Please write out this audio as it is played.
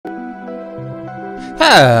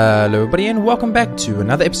Hello everybody and welcome back to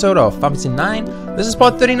another episode of Final Fantasy 9. This is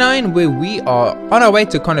part 39 where we are on our way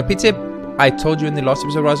to Garnet. I told you in the last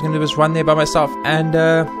episode what I was going to do was run there by myself and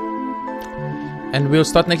we'll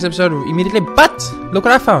start next episode immediately. But look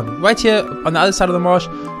what I found right here on the other side of the marsh,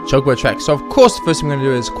 chocobo track. So of course the first thing we're going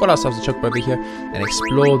to do is call ourselves a chocobo over here and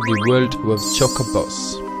explore the world with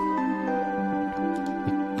chocobos.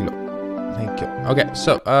 Thank you. Okay,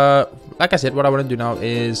 so like I said, what I want to do now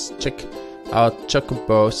is check our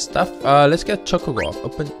chocobo stuff. Let's get chocograph.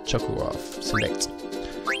 Open chocograph. Select.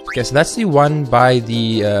 Okay, so that's the one by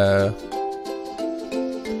the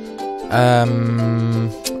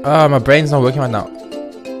oh, my brain's not working right now.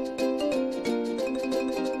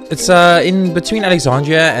 It's in between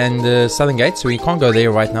Alexandria and the Southern Gate, so we can't go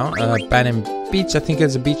there right now. Bannon Beach, I think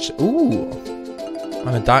it's a beach. Ooh,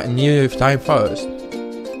 on a new dying forest.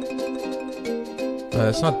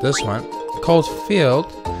 It's not this one. Cold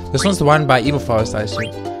Field. This one's the one by Evil Forest, I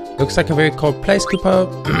assume. Looks like a very cold place, Kupo.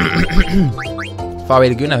 Faraway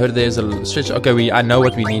Lagoon, I heard there's a stretch. Okay, I know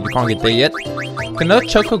what we need. We can't get there yet. Okay, no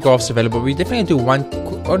chocographs available. We definitely do one.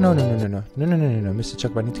 Oh, no, Mr.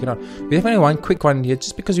 Chocobo, I need to get on. We definitely one quick one here,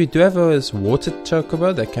 just because we do have this water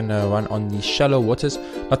chocobo that can run on the shallow waters.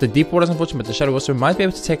 Not the deep waters, unfortunately, but the shallow waters. So it might be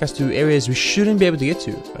able to take us to areas we shouldn't be able to get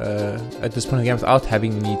to at this point in the game without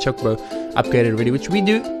having the chocobo upgraded already, which we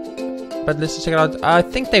do. But let's just check it out. I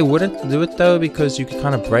think they wouldn't do it though, because you could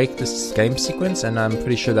kind of break this game sequence, and I'm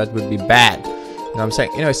pretty sure that would be bad. You know what I'm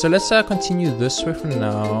saying? Anyway, so let's continue this way for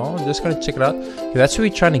now. Just gonna check it out. Okay, that's where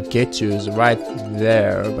we're trying to get to, is right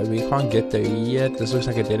there, but we can't get there yet. This looks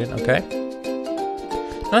like a dead end. Okay.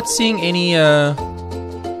 Not seeing any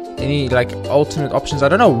like alternate options. I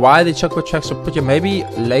don't know why the chocobo tracks are put here. Maybe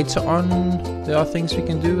later on there are things we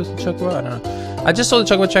can do with the chocobo. I don't know. I just saw the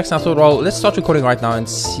chocobo tracks and I thought, well, let's start recording right now and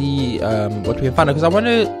see what we can find. Because I want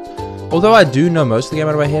to, although I do know most of the game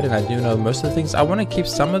out of my head and I do know most of the things, I want to keep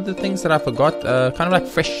some of the things that I forgot kind of like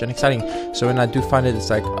fresh and exciting. So when I do find it, it's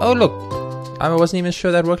like, oh look, I wasn't even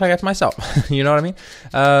sure that worked like that myself. You know what I mean?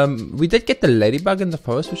 We did get the ladybug in the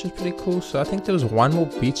forest, which is pretty cool. So I think there was one more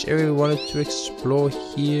beach area we wanted to explore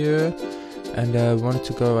here. And we wanted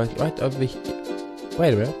to go right over here.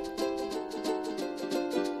 Wait a minute.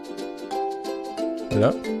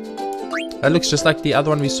 Hello? That looks just like the other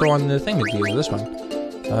one we saw on the thing with you. This one.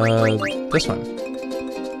 This one.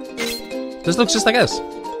 This looks just like this.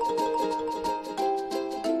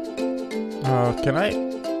 Can I?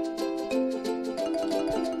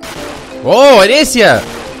 Oh, it is here!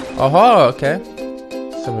 Oh, okay.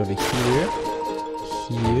 So over here.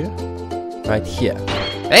 Right here.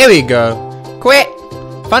 There we go. Quit!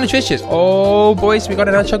 Found the treasures. Oh, boys, we got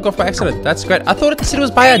another chocobo by accident. That's great. I thought it said it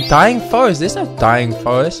was by a dying forest. There's no dying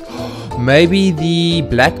forest. Maybe the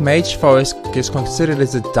black mage forest is considered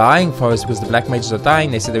as a dying forest because the black mages are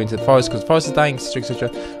dying. They said they went to the forest because the forest is dying, etc.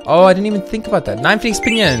 Oh, I didn't even think about that. 9 phoenix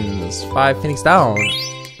pinions. 5 phoenix down.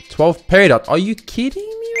 12 peridot. Are you kidding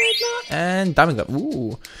me right now? And diamond glove.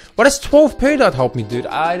 Ooh. What does 12 peridot help me, dude?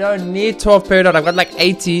 I don't need 12 peridot. I've got like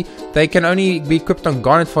 80. They can only be equipped on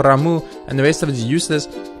Garnet for Ramu, and the rest of it is useless.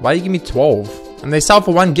 Why do you give me 12? And they sell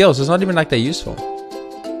for 1 gil, so it's not even like they're useful.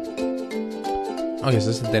 Okay, so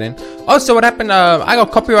this is dead end. Oh, so what happened? I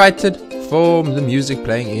got copyrighted for the music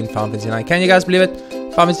playing in Final Fantasy 9. Can you guys believe it?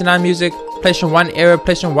 Final Fantasy 9 music, PlayStation 1 era,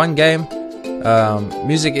 PlayStation 1 game.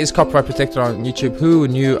 Music is copyright protected on YouTube. Who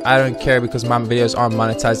knew? I don't care because my videos aren't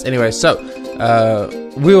monetized anyway. So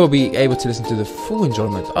we will be able to listen to the full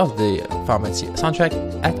enjoyment of the Final Fantasy soundtrack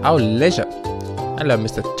at our leisure. Hello,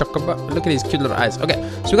 Mr. Chocobo. Look at his cute little eyes. Okay,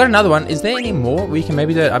 so we got another one. Is there any more we can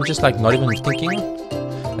maybe do? I'm just like not even thinking.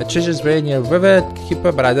 The treasure's very near river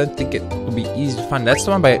keeper, but I don't think it will be easy to find. That's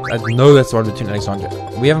the one by, I know that's the one between Alexandria.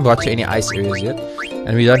 We haven't got to any ice areas yet,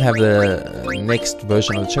 and we don't have the next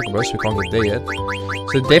version of the chocobo, so we can't get there yet.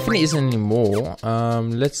 So there definitely isn't any more.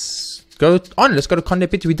 Let's go on. Let's go to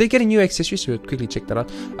Garnet. We did get a new accessory, so we'll quickly check that out.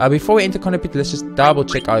 Before we enter Garnet, let's just double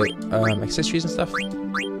check our accessories and stuff.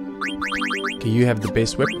 Okay, you have the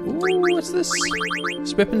best weapon. Ooh, what's this?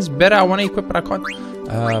 This weapon's better. I want to equip, but I can't.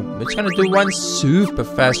 We're just gonna do one super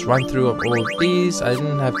fast run through of all of these. I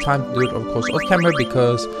didn't have time to do it, of course, off camera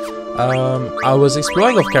because I was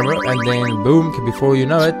exploring off camera, and then boom, before you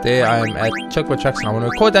know it, there I am at chocobo tracks, and I want to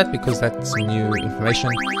record that because that's new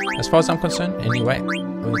information as far as I'm concerned. Anyway,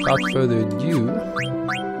 without further ado,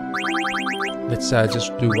 let's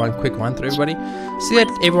just do one quick run through everybody. See that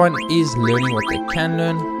everyone is learning what they can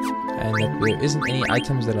learn, and that there isn't any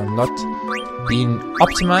items that are not being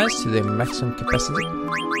optimized to their maximum capacity.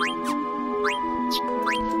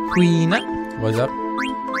 Queen, what's up?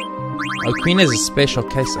 Oh, Queen is a special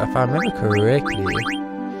case, if I remember correctly.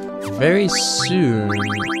 very soon,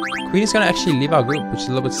 Queen is gonna actually leave our group, which is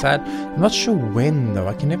a little bit sad. I'm not sure when though.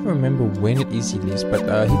 I can never remember when it is he leaves, but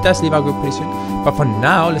he does leave our group pretty soon. But for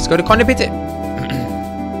now, let's go to Conde Petit.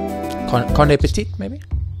 Conde Petit, maybe?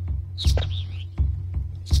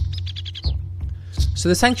 So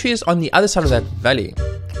the sanctuary is on the other side of that valley.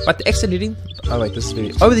 But the exit leading... Oh wait, this is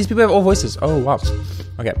very... Oh, these people have all voices. Oh, wow.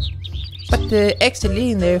 Okay. But the exit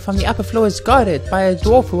leading there from the upper floor is guarded by a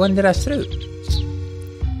dwarf who wandered us through.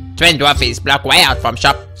 Twin dwarfies block way out from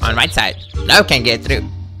shop on right side. No can get through.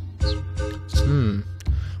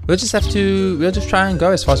 We'll just have to... We'll just try and go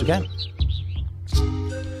as far as we can.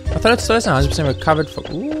 I thought it was 100% recovered for...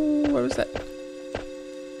 Ooh, what was that?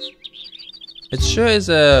 It sure is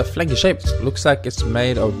a flanky shape. Looks like it's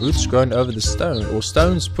made of roots grown over the stone, or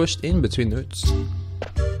stones pushed in between the roots.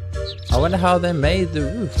 I wonder how they made the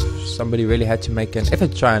roof. Somebody really had to make an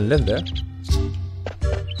effort to try and live there.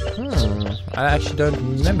 I actually don't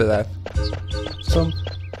remember that. Boom.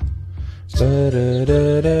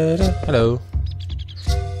 Hello.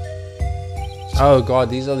 Oh god,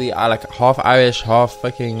 these are the like half Irish, half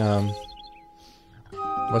fucking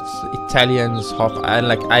what's Italians, half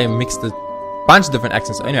I mixed a bunch of different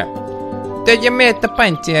accents. Anyway, did you meet the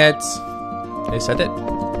pint yet? Yes, I did.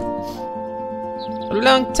 A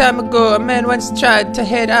long time ago, a man once tried to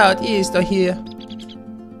head out east or here,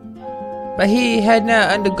 but he had now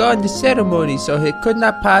undergone the ceremony, so he could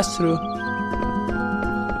not pass through.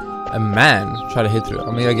 A man tried to head through.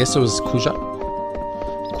 I mean, I guess it was Kuja.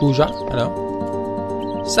 Kuja, hello.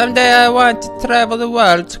 Someday I want to travel the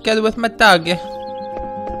world together with my doggy.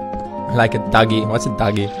 Like a doggy. What's a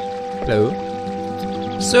doggy? Hello.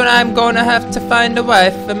 Soon I'm gonna have to find a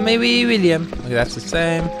wife for my wee William. Okay, that's the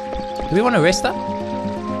same. Do we want to rest up?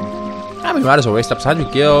 I mean, we might as well rest up. So how do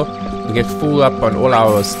we kill? We get full up on all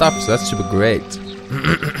our stuff, so that's super great.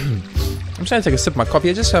 I'm trying to take a sip of my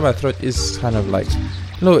coffee. I just so my throat is kind of like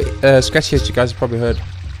a little scratchy, as you guys have probably heard.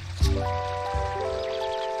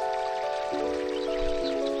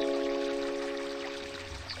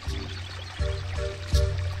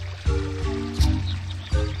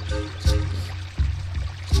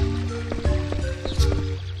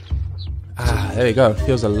 There we go.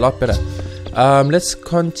 Feels a lot better. Let's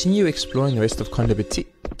continue exploring the rest of Conde Petit.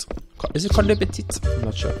 Is it Conde Petit? I'm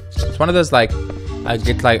not sure. It's one of those like I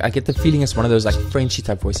get the feeling it's one of those like Frenchy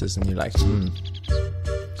type voices, and you're like,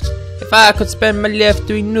 If I could spend my life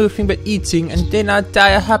doing nothing but eating, and then I'd die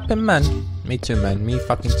a happy man. Me too, man. Me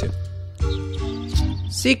fucking too.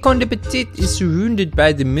 See, Conde Petit is surrounded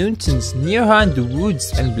by the mountains, near her in the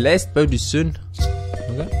woods, and blessed by the sun.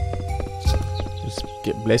 Okay. Just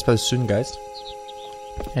get blessed by the sun, guys.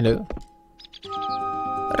 Hello.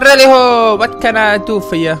 Rally ho! What can I do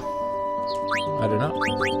for you? I don't know.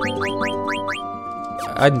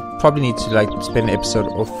 I probably need to like spend an episode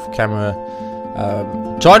off camera.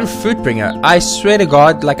 John Fruitbringer. I swear to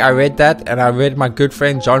God, like I read that and I read my good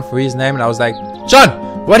friend John Free's name and I was like, John,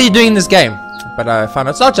 what are you doing in this game? But I found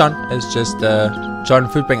out it's not John. It's just John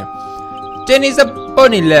Fruitbringer. Jenny's a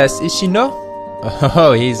bunny lass, is she no?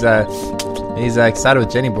 Oh, he's excited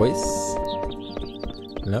with Jenny, boys.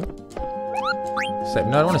 No? Save.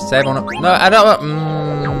 No, I don't want to save on it. No, I don't.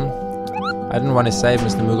 I didn't want to save,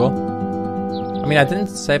 Mr. Moogle. I mean, I didn't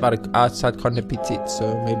save outside Conde Petit,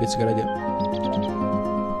 so maybe it's a good idea.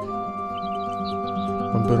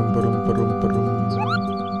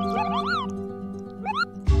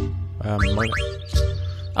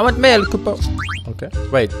 I want mail, Kupo. Okay.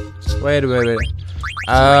 Wait.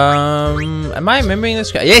 Am I remembering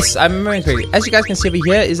this? Yes, I'm remembering correctly. As you guys can see over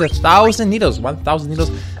here is 1,000 needles. 1,000 needles.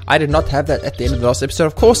 I did not have that at the end of the last episode,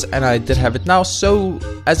 of course, and I did have it now. So,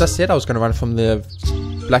 as I said, I was going to run from the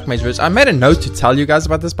Black Mage Village. I made a note to tell you guys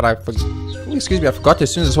about this, but I forgot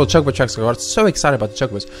as soon as I saw Chocobo tracks. I got so excited about the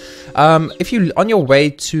Chocobos. If you on your way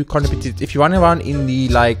to Conde Petit, if you run around in the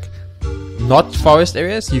like not forest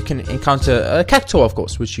areas, you can encounter a cactuar, of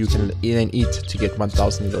course, which you can then eat to get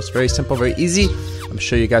 1,000 needles. Very simple, very easy. I'm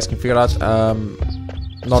sure you guys can figure it out.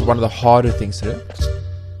 Not one of the harder things to do.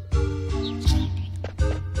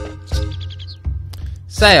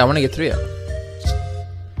 Say, I want to get through here.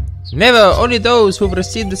 Never. Only those who've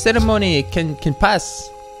received the ceremony can pass.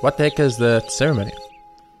 What the heck is the ceremony?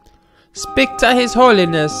 Speak to His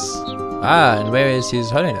Holiness. Ah, and where is His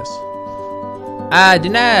Holiness? I do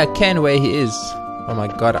not ken where he is. Oh my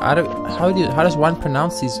God! How does one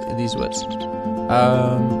pronounce these words?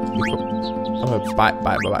 Bye.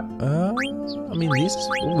 I mean these.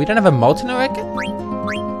 Ooh, we don't have a molten record.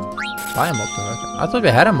 Buy a molten record. I thought we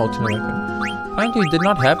had a molten record. Apparently, we did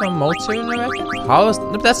not have a molten record. How is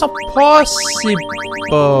that's not possible?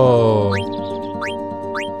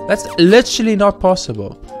 That's literally not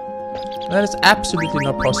possible. That is absolutely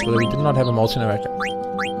not possible. We did not have a malt in a racket.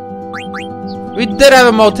 We did have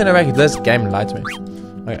a malt in a racket. This game lied to me.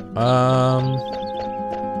 Okay,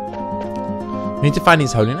 we need to find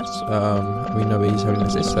His Holiness. We know where His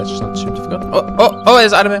Holiness is, so that's just not too difficult. Oh,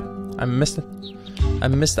 there's Adam here. I missed it. I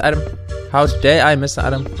missed the Adam. How dare I miss the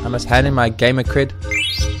Adam? I must hand in my gamer cred.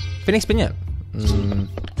 Phoenix Pinion.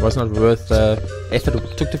 Was not worth the effort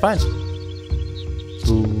it took to find.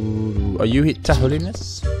 Ooh, are you His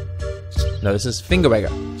Holiness? No, this is Fingerwagger.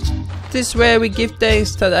 This is where we give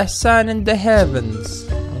thanks to the sun in the heavens.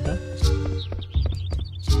 Okay.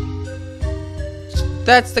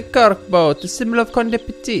 That's the cork boat, the symbol of Conde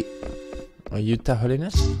Petit. Are you His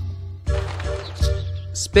Holiness?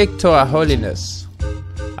 Speak to Our Holiness.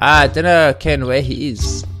 I don't know, Ken, where he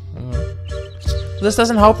is. This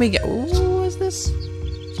doesn't help me get. Ooh, what is this?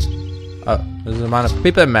 Oh, there's the amount of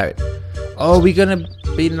people married. Oh, we're gonna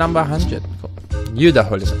be number 100. Cool. You, the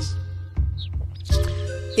Holiness.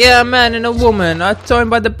 Yeah, a man and a woman are joined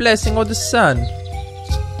by the blessing of the sun.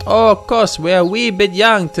 Oh, of course, we're a wee bit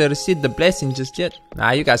young to receive the blessing just yet.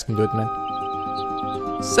 Nah, you guys can do it, man.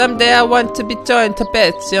 Someday I want to be joined to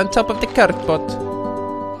Betsy on top of the kirk boat.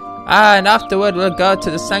 And afterward we'll go to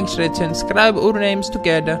the sanctuary to inscribe our names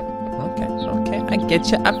together. Okay, I get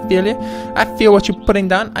you, I feel you. I feel what you're putting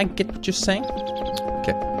down, I get what you're saying.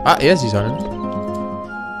 Okay, yes, His Holiness.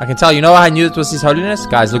 I can tell, you know how I knew it was His Holiness?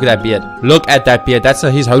 Guys, look at that beard. Look at that beard, that's a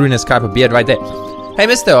His Holiness type of beard right there. Hey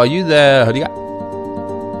mister, are you the holy guy?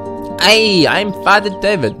 Hey, I'm Father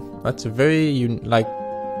David. That's a very,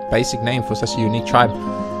 basic name for such a unique tribe.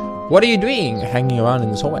 What are you doing hanging around in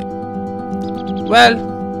this hallway? Well,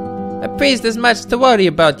 a priest has much to worry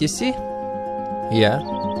about, you see. Yeah,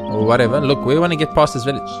 or whatever. Look, we want to get past this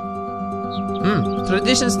village.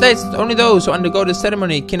 Tradition states that only those who undergo the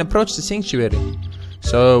ceremony can approach the sanctuary.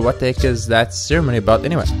 So what the heck is that ceremony about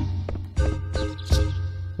anyway?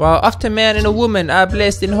 While after man and a woman are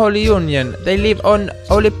blessed in holy union, they leave on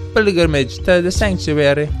holy pilgrimage to the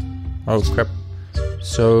sanctuary. Oh crap.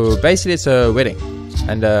 So basically it's a wedding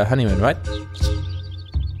and a honeymoon, right?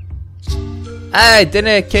 I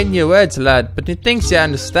didn't ken your words, lad, but he thinks you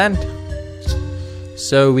understand.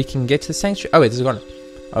 So we can get to the sanctuary. Oh wait, this is gone.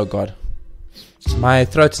 Oh god. My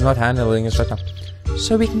throat is not handling this right now.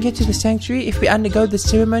 So we can get to the sanctuary if we undergo the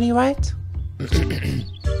ceremony, right?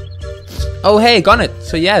 Oh hey, Garnet.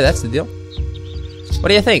 So yeah, that's the deal. What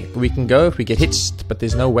do you think? We can go if we get hitched, but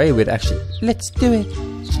there's no way we'd actually... Let's do it.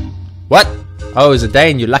 What? Oh,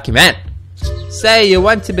 ZIDANE, you lucky man. Say, you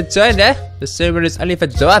want to be joined, eh? The ceremony is only for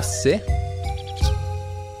dwarfs, eh?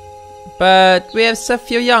 But we have so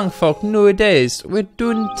few young folk nowadays. We're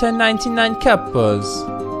doing to 99 couples.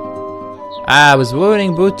 I was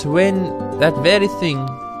worrying about when that very thing.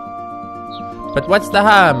 But what's the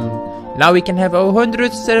harm? Now we can have a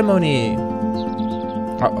 100th ceremony.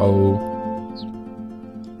 Uh-oh.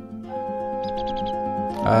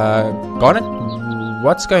 Garnet?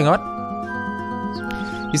 What's going on?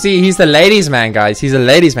 You see, he's the ladies man, guys. He's a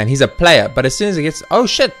ladies man. He's a player. But as soon as he gets... Oh,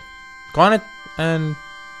 shit. Garnet and...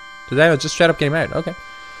 Today I was just straight up getting married. Okay.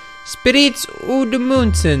 Spirits of the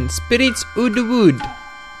mountain. Spirits of the wood.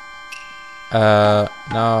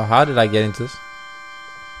 Now, how did I get into this?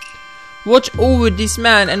 Watch over this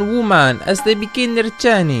man and woman as they begin their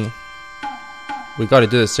journey. We gotta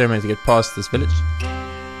do the ceremony to get past this village.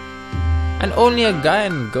 And only a guy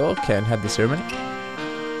and girl can have the ceremony.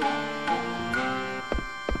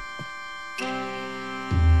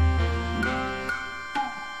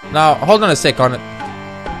 Now, hold on a sec on it.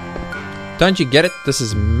 Don't you get it? This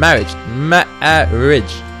is marriage.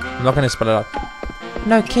 Marriage. I'm not gonna spell it out.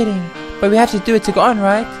 No kidding. But we have to do it to go on,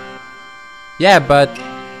 right? Yeah, but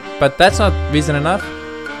that's not reason enough.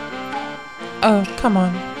 Oh, come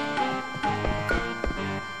on.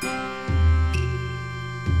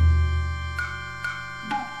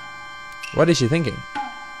 What is she thinking?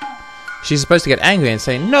 She's supposed to get angry and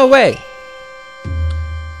say, no way!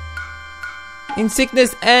 In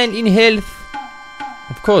sickness and in health.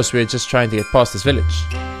 Of course, we're just trying to get past this village.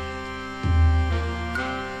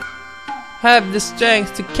 Have the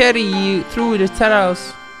strength to carry you through the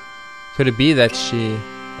tunnels. Could it be that she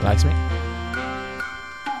likes me?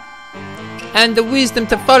 And the wisdom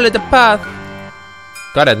to follow the path.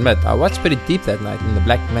 Gotta admit, I watched pretty deep that night in the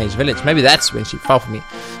Black Mage village. Maybe that's when she fell for me.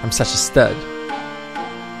 I'm such a stud.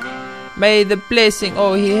 May the blessing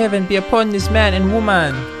of heaven be upon this man and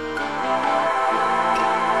woman.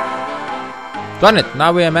 Got it.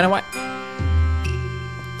 Now we're man and wife.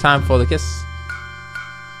 Time for the kiss.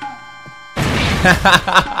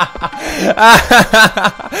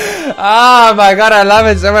 Oh my god, I love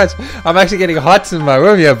it so much. I'm actually getting hot in my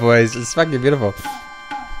room here, boys. It's fucking beautiful.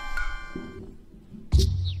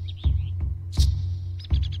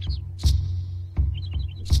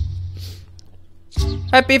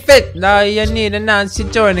 Happy fit! Now you need to announce you're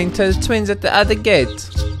joining to the twins at the other gate.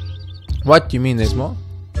 What do you mean there's more?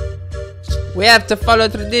 We have to follow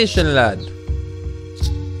tradition, lad.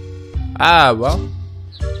 Ah, well.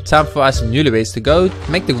 Time for us newlyweds to go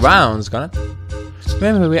make the rounds, Garnet.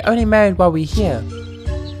 Remember, we're only married while we're here.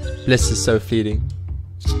 Bliss is so fleeting.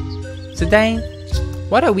 ZIDANE,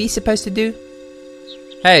 what are we supposed to do?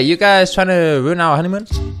 Hey, you guys trying to ruin our honeymoon?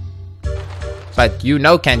 But you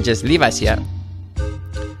know can't just leave us here.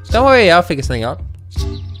 Don't worry, I'll figure something out.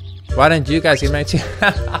 Why don't you guys get married too?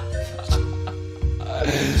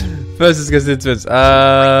 First let's go to the twins.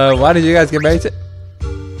 Why did you guys get married too?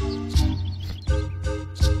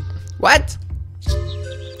 What?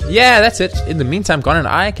 Yeah, that's it. In the meantime, Garnet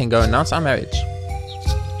and I can go announce our marriage.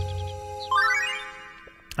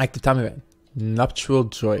 Active time event. Nuptial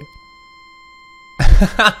joy.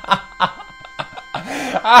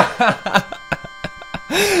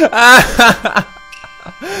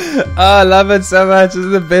 Oh, I love it so much. This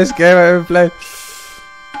is the best game I ever played.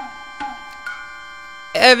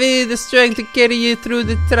 Having the strength to carry you through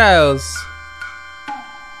the trials.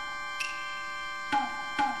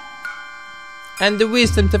 And the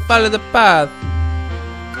wisdom to follow the path.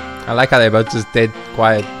 I like how they're both just dead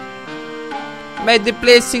quiet. May the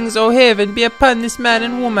blessings of heaven be upon this man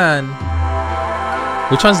and woman.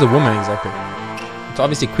 Which one's the woman exactly? It's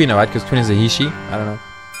obviously Queen, right? Because Queen is a he, she. I don't know.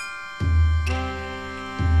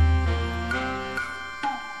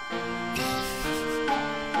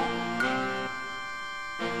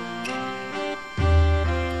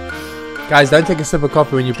 Guys, don't take a sip of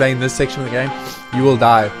coffee when you're playing this section of the game. You will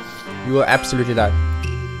die. You will absolutely die.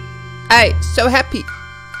 Hey, so happy.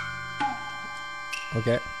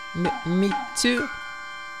 Okay. Me too.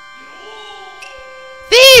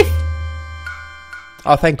 Thief!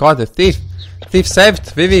 Oh, thank God, the thief. Thief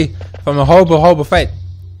saved Vivi from a horrible fate.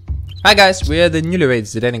 Hi guys, we are the newlyweds,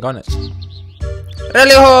 ZIDANE and Garnet.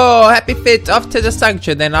 Rally ho! Happy fit, off to the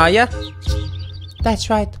sanctuary then, are ya? That's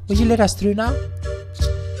right. Will you let us through now?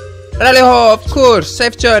 Rally ho, of course.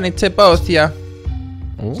 Safe journey to both ya.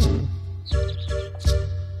 Ooh.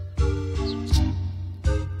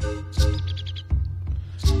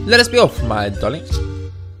 Let us be off, my darling.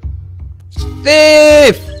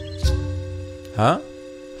 Thief! Huh?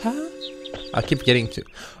 Huh? I keep getting to.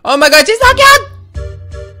 Oh my God, she's not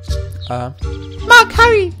out! Mark,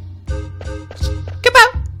 hurry! Come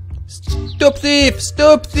out! Stop thief!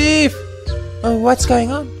 Stop thief! Oh, what's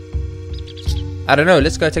going on? I don't know.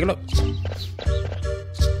 Let's go take a look.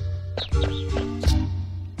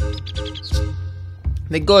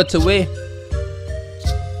 They go to where?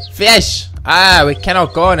 Fish! Ah, we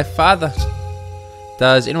cannot go any farther.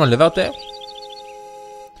 Does anyone live out there?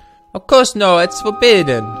 Of course no, it's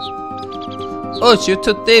forbidden. Oh, you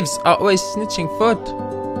two thieves are always snitching food.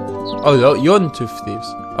 Oh, no, you're the two thieves.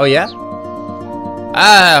 Oh, yeah?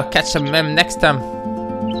 Ah, I'll catch them next time.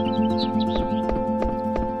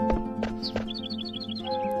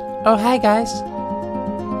 Oh, hi guys.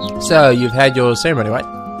 So, you've had your ceremony, right?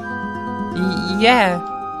 Yeah.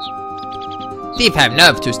 Thief have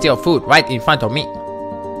nerve to steal food right in front of me.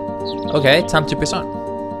 Okay, time to press on.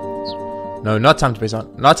 No, not time to press on.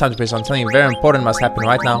 Not time to press on. Something very important must happen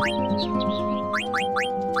right now.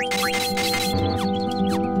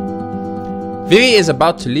 Vivi is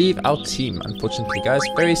about to leave our team, unfortunately, guys.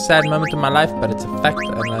 Very sad moment in my life, but it's a fact,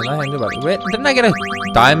 and I know how to do about it. Wait, didn't I get a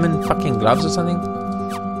diamond fucking gloves or something?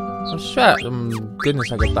 I'm sure.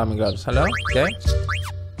 Goodness, I got diamond gloves. Hello? Okay.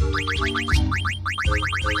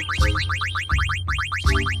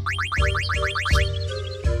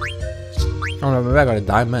 Oh no, maybe I got a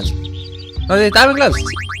diamond. No, they're diamond gloves.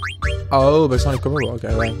 Oh, but it's not equipable.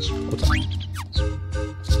 Okay, range. What's up?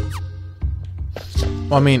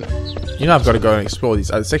 Well, I mean, you know I've got to go and explore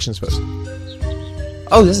these other sections first.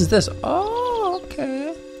 Oh, this is this. Oh,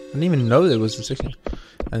 okay. I didn't even know there was a section.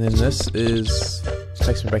 And then this is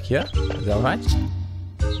takes me back here. Is that right?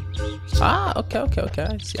 Ah,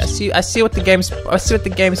 okay. I see what the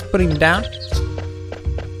game's putting down.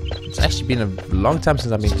 It's actually been a long time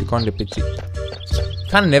since I've been to Garnet Petit.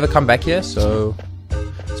 Kind of never come back here, so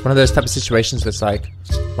it's one of those type of situations that's like,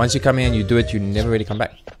 once you come in and you do it, you never really come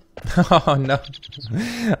back. Oh no.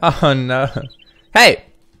 Oh no. Hey!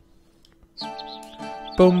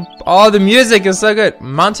 Boom. Oh, the music is so good.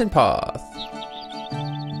 Mountain path.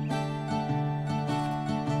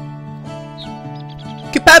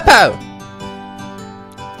 Kapow!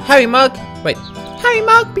 Hurry, Mug. Wait. Hurry,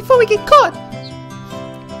 Mug, before we get caught.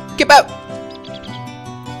 Kapow!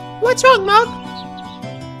 What's wrong, Mug?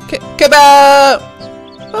 Kapow!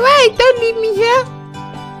 Alright, don't leave me here.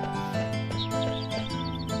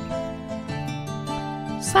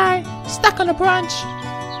 Sorry, stuck on a branch.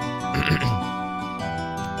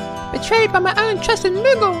 Betrayed by my own trusted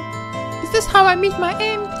Moogle. Is this how I meet my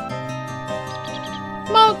end?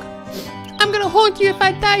 Mog, I'm gonna haunt you if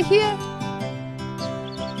I die here.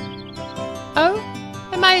 Oh?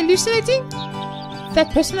 Am I hallucinating?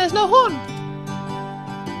 That person has no horn.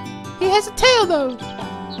 He has a tail though.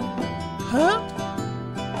 Huh?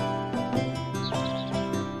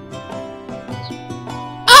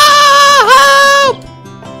 Ah! Help!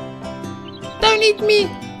 Don't eat me.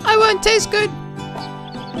 I won't taste good.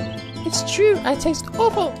 It's true, I taste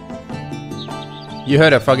awful. You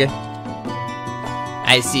heard her, Foggy.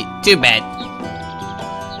 I see. Too bad.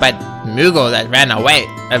 But Moogle that ran away.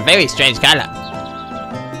 A very strange color.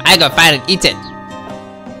 I go find and eat it.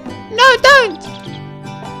 No, don't!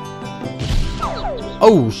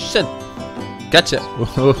 Oh, shit. Gotcha.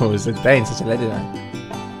 Oh, ZIDANE, such a lady now.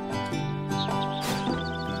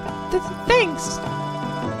 Thanks.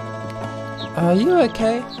 Are you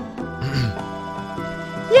okay?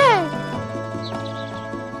 Yeah,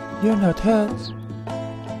 You're not hurt.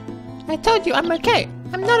 I told you I'm okay.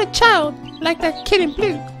 I'm not a child like that kid in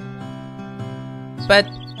blue. But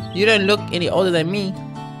you don't look any older than me.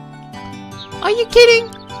 Are you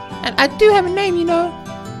kidding? And I do have a name, you know.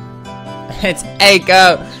 It's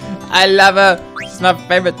Eiko. I love her. It's my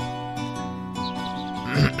favorite.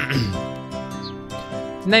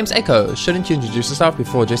 The name's Eiko. Shouldn't you introduce yourself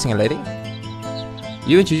before addressing a lady?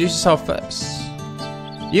 You introduce yourself first.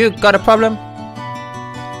 You got a problem?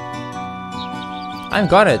 I'm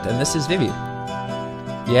Garnet, and this is Vivi.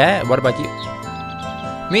 Yeah, what about you?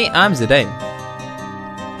 Me, I'm ZIDANE.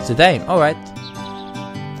 ZIDANE, alright.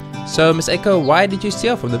 So, Miss Eiko, why did you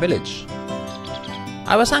steal from the village?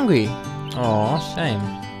 I was hungry. Oh, shame.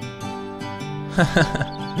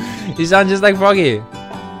 You sound just like Froggy.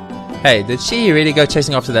 Hey, did she really go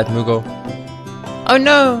chasing after that Moogle? Oh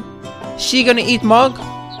no! She gonna eat Mog?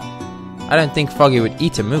 I don't think Froggy would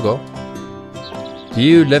eat a Moogle. Do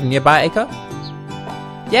you live nearby, Eiko?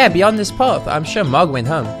 Yeah, beyond this path. I'm sure Mog went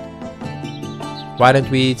home. Why don't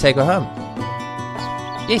we take her home?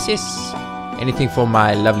 Yes, yes. Anything for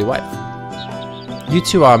my lovely wife. You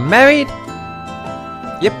two are married?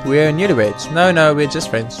 Yep, we're newlyweds. No, we're just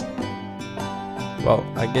friends. Well,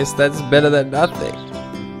 I guess that's better than nothing.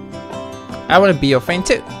 I want to be your friend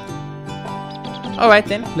too. Alright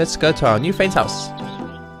then, let's go to our new friend's house.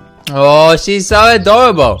 Oh, she's so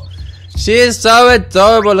adorable. She is so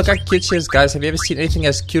adorable. Look how cute she is, guys. Have you ever seen anything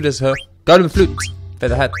as cute as her? Golden flute.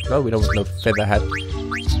 Feather hat. No, we don't want no feather hat.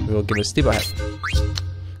 We will give her a steeple hat.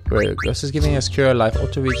 Wait, this is giving us cure life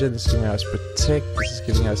auto regen. This is giving us protect. This is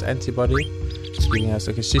giving us antibody. It's giving us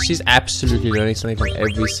okay. She's absolutely learning something from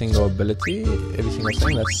every single ability, every single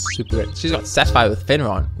thing. That's super great. She's got sapphire with Fenrir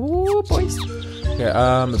on. Ooh, boys. Okay,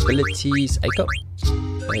 abilities. Eiko.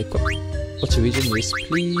 Auto regen, yes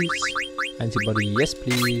please. Antibody, yes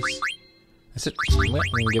please. That's it. We're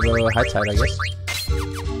gonna give her a high tide, I guess.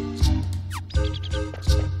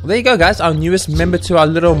 Well, there you go, guys. Our newest member to our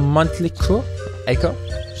little monthly crew, Eiko.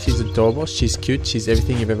 She's adorable. She's cute. She's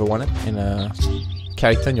everything you've ever wanted in a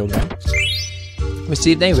character in your game.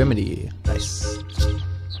 Received a remedy. Nice.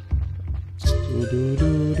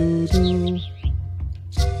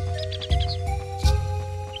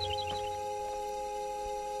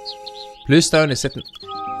 Blue stone is sitting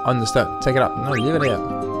on the stone. Take it up. No, leave it here.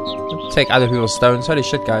 Don't take other people's stones. Holy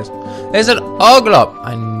shit, guys. There's an Oglop.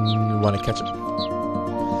 I want to catch it.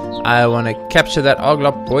 I want to capture that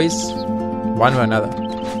Oglop, boys. One way or another.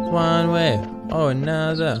 One way or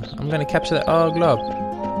another. I'm going to capture that Oglop.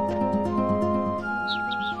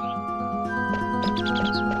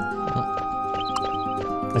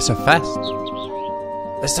 They're so fast.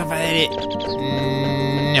 They're so fast.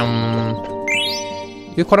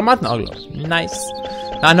 You caught a mountain oglop. Nice.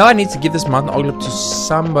 Now I know I need to give this mountain oglop to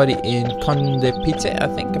somebody in Condepite, I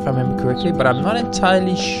think, if I remember correctly, but I'm not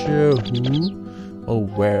entirely sure who or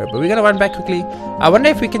where. But we're gonna run back quickly. I wonder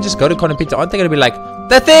if we can just go to Condepite. Aren't they gonna be like,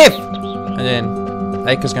 the thief? And then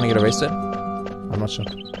Eiko's gonna get arrested. I'm not sure.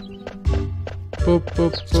 Boop,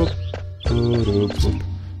 boop, boop. Boop, boop, boop.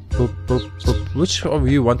 Boop, boop, boop. Which of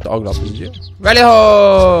you want the oglop? Is it you? Rally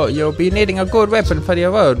ho! You'll be needing a good weapon for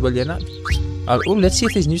your road, will you not? Oh, let's see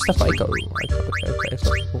if there's new stuff for Eiko. Okay.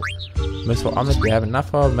 Mythful omelet we have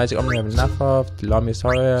enough of. Magic omelet we have enough of. Delamius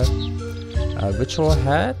Horror. Ritual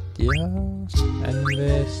hat. Yeah. And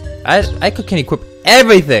this. Eiko can equip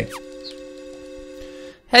everything.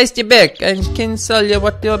 Haste your back and can sell you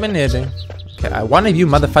what you've been needing. Okay, one of you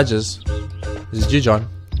mother fudges. This is you, John.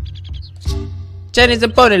 Jenny's a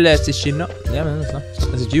boneless, is she not? Yeah, man, that's not.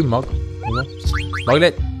 This is you, Mog.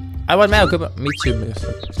 Moglet. I want my equipment. Me too, miss.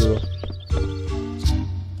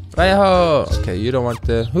 Right-ho. Okay, you don't want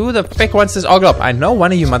the... Who the frick wants this Oglop? I know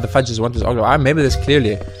one of you motherfuckers want this Oglop. I remember this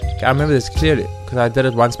clearly. Okay, I remember this clearly. Because I did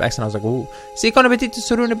it once by accident. I was like, ooh. See, you can't be to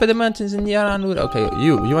Suruna by the mountains in Yaran. Okay,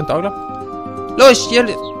 you want the Oglop? Losh, you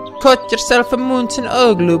caught yourself a mountain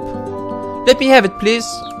Oglop. Let me have it, please.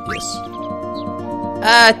 Yes.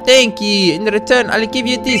 Ah, thank you. In return, I'll give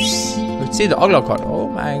you this. Let's see the Oglop card. Oh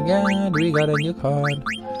my god, we got a new card.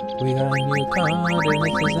 We got a new card.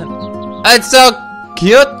 It's so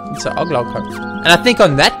cute. It's an Oglop card. And I think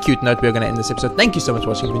on that cute note, we're going to end this episode. Thank you so much for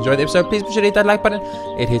watching. If you enjoyed the episode, please be sure to hit that like button.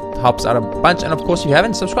 It helps out a bunch. And of course, if you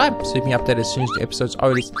haven't subscribed, so you can be updated as soon as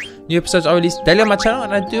new episodes are released daily on my channel.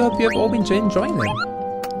 And I do hope you have all been enjoying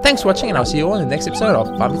them. Thanks for watching, and I'll see you all in the next episode of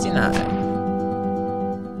 59.